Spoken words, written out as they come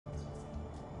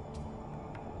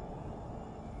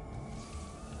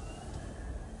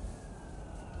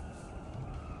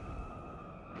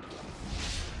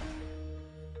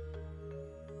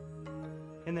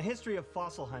In the history of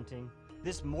fossil hunting,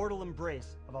 this mortal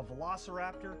embrace of a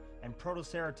velociraptor and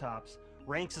protoceratops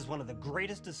ranks as one of the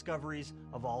greatest discoveries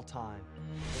of all time.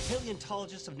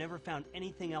 Paleontologists have never found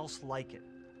anything else like it,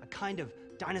 a kind of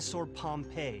dinosaur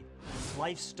Pompeii.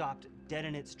 Life stopped dead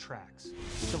in its tracks.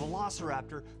 The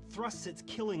velociraptor thrusts its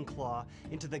killing claw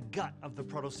into the gut of the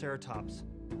protoceratops,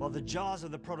 while the jaws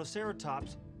of the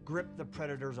protoceratops grip the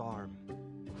predator's arm.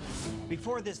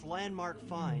 Before this landmark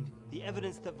find, the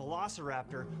evidence that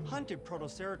Velociraptor hunted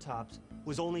Protoceratops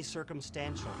was only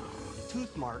circumstantial,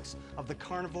 tooth marks of the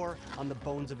carnivore on the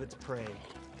bones of its prey.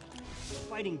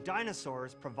 Fighting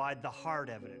Dinosaurs provide the hard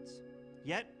evidence.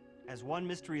 Yet, as one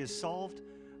mystery is solved,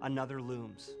 another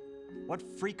looms. What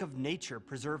freak of nature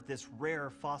preserved this rare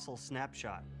fossil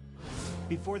snapshot?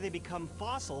 Before they become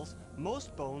fossils,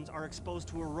 most bones are exposed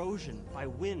to erosion by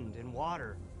wind and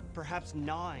water, perhaps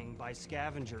gnawing by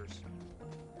scavengers.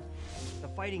 The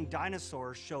Fighting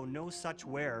Dinosaurs show no such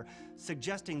wear,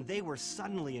 suggesting they were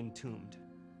suddenly entombed.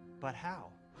 But how?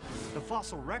 The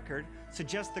fossil record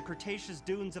suggests the Cretaceous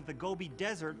dunes of the Gobi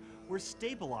Desert were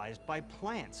stabilized by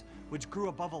plants which grew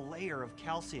above a layer of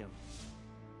calcium.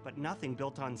 But nothing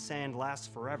built on sand lasts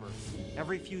forever.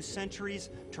 Every few centuries,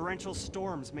 torrential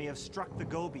storms may have struck the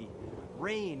Gobi.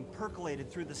 Rain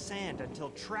percolated through the sand until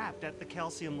trapped at the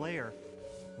calcium layer.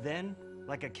 Then,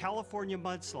 like a California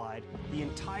mudslide, the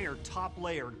entire top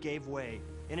layer gave way.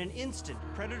 In an instant,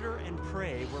 predator and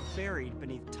prey were buried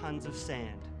beneath tons of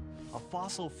sand. A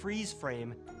fossil freeze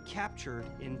frame captured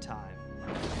in time.